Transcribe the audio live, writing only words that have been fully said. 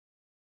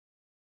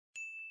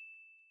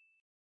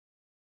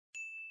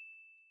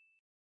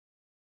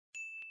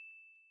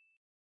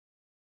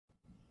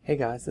Hey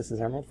guys, this is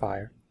Emerald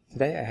Fire.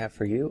 Today I have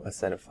for you a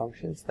set of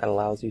functions that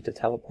allows you to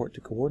teleport to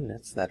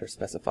coordinates that are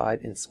specified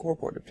in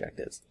scoreboard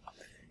objectives.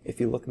 If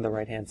you look on the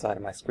right hand side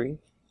of my screen,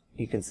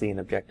 you can see an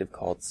objective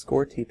called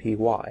ScoreTP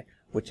Y,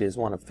 which is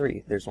one of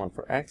three. There's one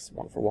for X,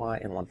 one for Y,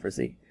 and one for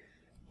Z.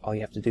 All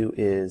you have to do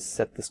is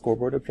set the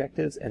scoreboard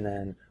objectives and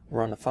then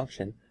run a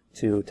function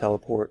to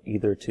teleport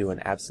either to an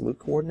absolute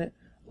coordinate,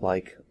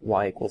 like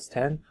Y equals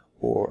 10,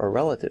 or a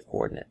relative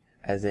coordinate,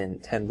 as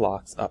in 10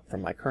 blocks up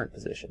from my current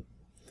position.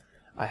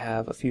 I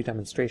have a few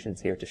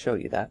demonstrations here to show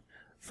you that.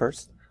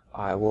 First,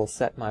 I will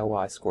set my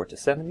Y score to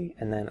 70,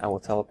 and then I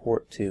will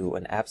teleport to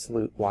an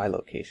absolute Y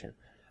location.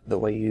 The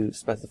way you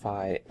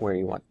specify where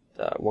you want,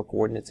 what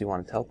coordinates you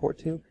want to teleport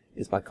to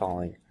is by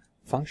calling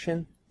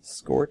function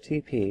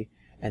ScoreTP,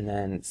 and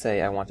then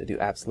say I want to do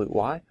absolute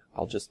Y,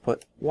 I'll just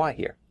put Y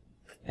here,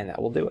 and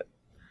that will do it.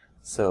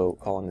 So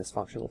calling this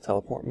function will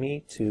teleport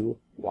me to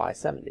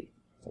Y70.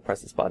 So I'll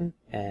press this button,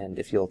 and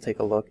if you'll take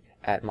a look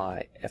at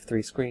my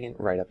F3 screen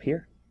right up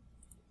here,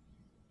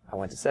 I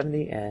went to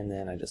 70 and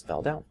then I just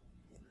fell down.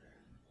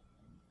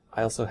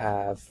 I also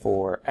have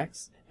for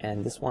X,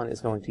 and this one is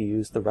going to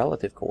use the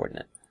relative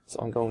coordinate. So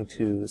I'm going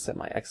to set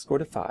my X score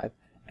to 5,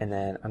 and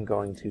then I'm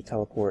going to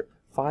teleport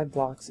 5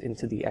 blocks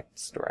into the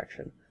X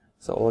direction.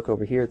 So I'll look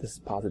over here, this is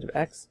positive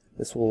X,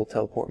 this will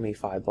teleport me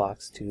 5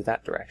 blocks to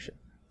that direction.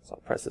 So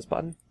I'll press this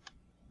button,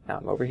 now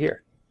I'm over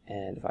here.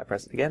 And if I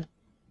press it again,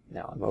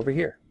 now I'm over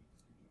here.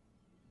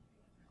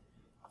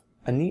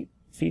 A neat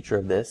feature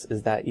of this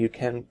is that you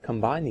can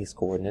combine these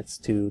coordinates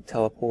to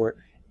teleport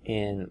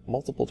in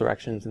multiple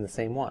directions in the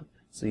same one,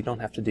 so you don't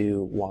have to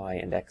do Y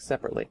and X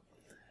separately.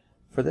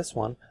 For this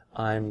one,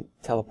 I'm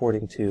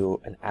teleporting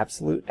to an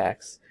absolute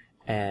X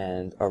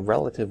and a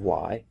relative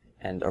Y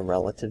and a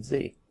relative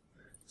Z.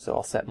 So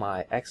I'll set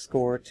my X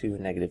score to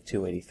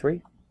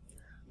 -283,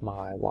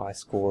 my Y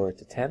score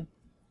to 10,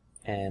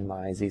 and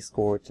my Z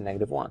score to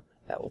 -1.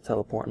 That will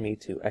teleport me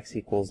to X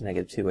equals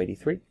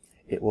 -283.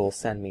 It will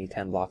send me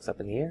 10 blocks up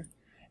in the air,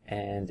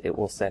 and it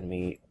will send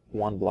me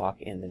 1 block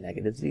in the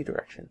negative Z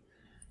direction.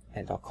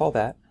 And I'll call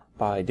that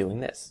by doing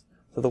this.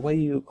 So the way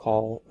you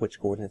call which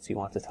coordinates you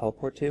want to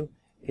teleport to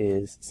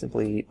is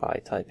simply by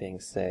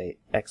typing, say,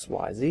 X,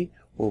 Y, Z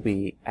will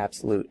be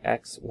absolute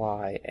X,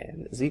 Y,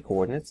 and Z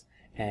coordinates,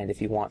 and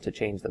if you want to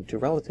change them to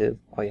relative,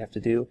 all you have to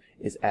do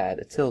is add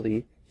a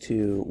tilde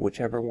to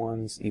whichever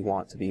ones you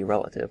want to be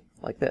relative,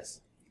 like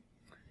this.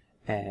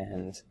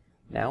 And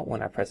now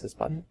when I press this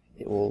button,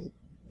 it will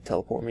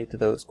teleport me to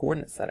those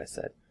coordinates that I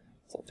said.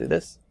 So I'll do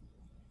this,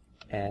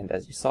 and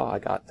as you saw, I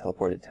got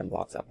teleported 10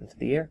 blocks up into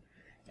the air.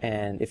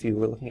 And if you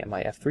were looking at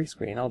my F3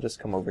 screen, I'll just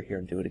come over here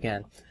and do it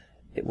again.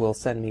 It will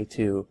send me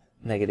to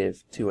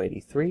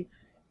 -283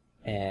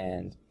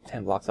 and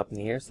 10 blocks up in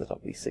the air, so that'll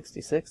be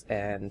 66,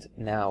 and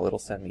now it'll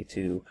send me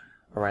to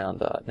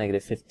around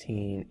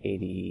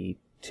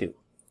 -1582.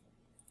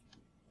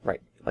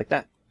 Right, like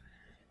that.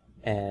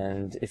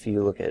 And if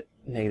you look at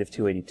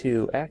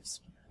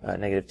 -282x,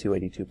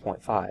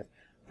 -282.5,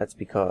 that's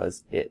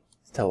because it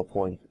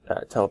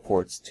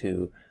teleports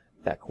to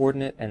that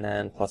coordinate and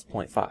then plus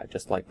 0.5,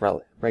 just like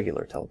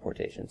regular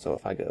teleportation. So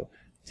if I go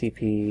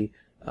TP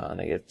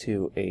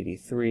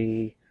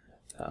 -283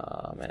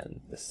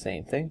 and the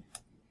same thing,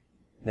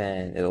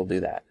 then it'll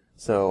do that.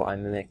 So I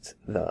mimicked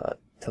the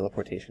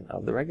teleportation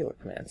of the regular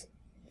commands.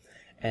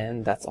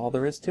 And that's all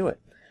there is to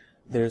it.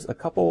 There's a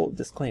couple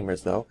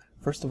disclaimers though.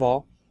 First of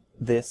all,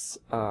 this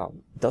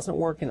doesn't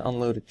work in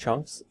unloaded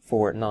chunks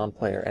for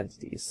non-player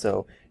entities.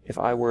 So if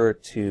I were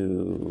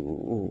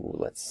to,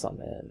 let's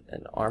summon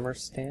an armor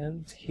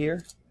stand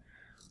here.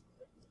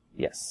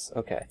 Yes,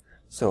 okay.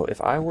 So if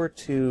I were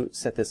to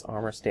set this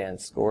armor stand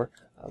score,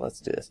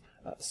 let's do this.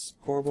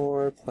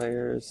 Scoreboard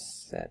players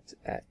set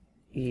at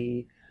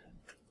E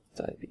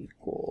type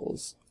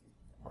equals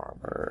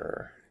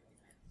armor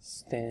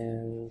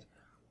stand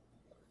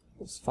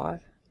equals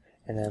 5.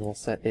 And then we'll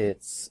set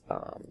its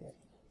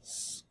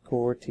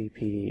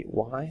ScoreTP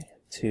Y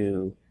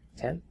to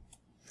 10.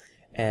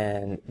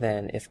 And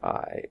then if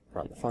I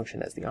run the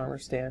function as the armor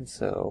stand,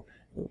 so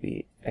it will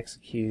be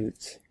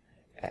execute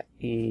at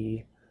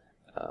E,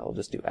 we'll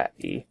just do at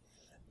E,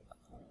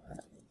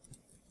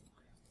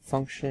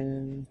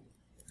 function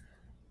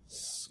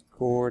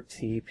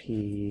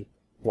ScoreTP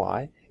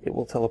Y, it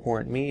will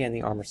teleport me and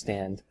the armor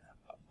stand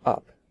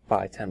up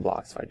by 10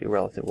 blocks if I do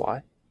relative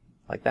Y,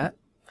 like that.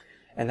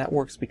 And that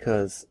works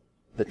because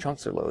the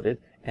chunks are loaded,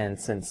 and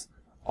since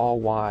all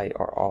Y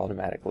are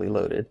automatically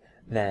loaded,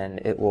 then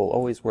it will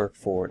always work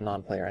for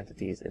non-player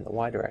entities in the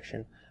Y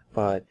direction.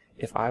 But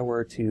if I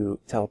were to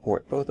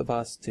teleport both of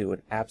us to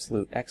an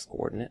absolute X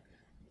coordinate,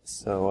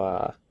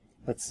 so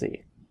let's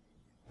see,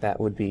 that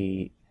would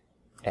be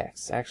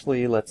X.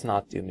 Actually, let's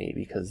not do me,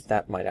 because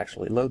that might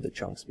actually load the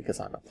chunks because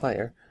I'm a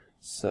player.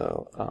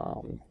 So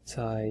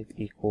type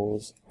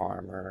equals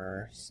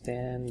armor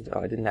stand.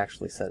 Oh, I didn't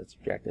actually set its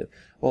objective.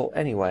 Well,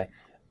 anyway,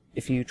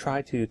 if you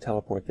try to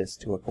teleport this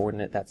to a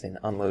coordinate that's in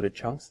unloaded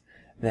chunks,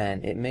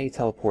 then it may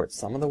teleport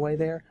some of the way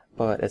there,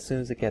 but as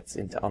soon as it gets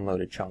into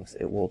unloaded chunks,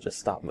 it will just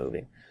stop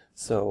moving.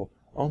 So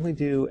only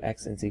do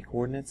x and z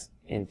coordinates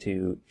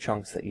into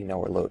chunks that you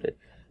know are loaded.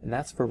 And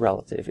that's for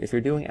relative. If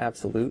you're doing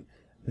absolute,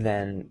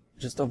 then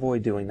just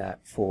avoid doing that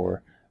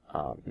for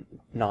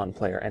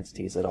non-player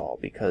entities at all,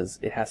 because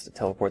it has to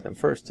teleport them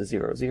first to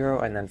 0, 0,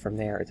 and then from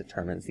there it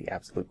determines the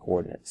absolute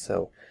coordinates.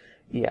 So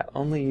yeah,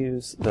 only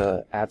use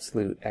the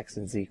absolute x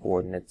and z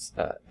coordinates,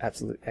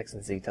 absolute x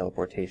and z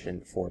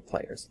teleportation for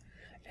players,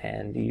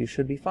 and you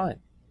should be fine.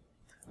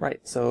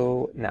 Right,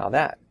 so now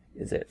that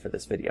is it for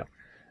this video.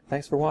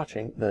 Thanks for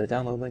watching. The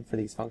download link for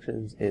these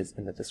functions is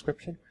in the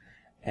description,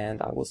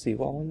 and I will see you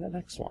all in the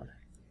next one.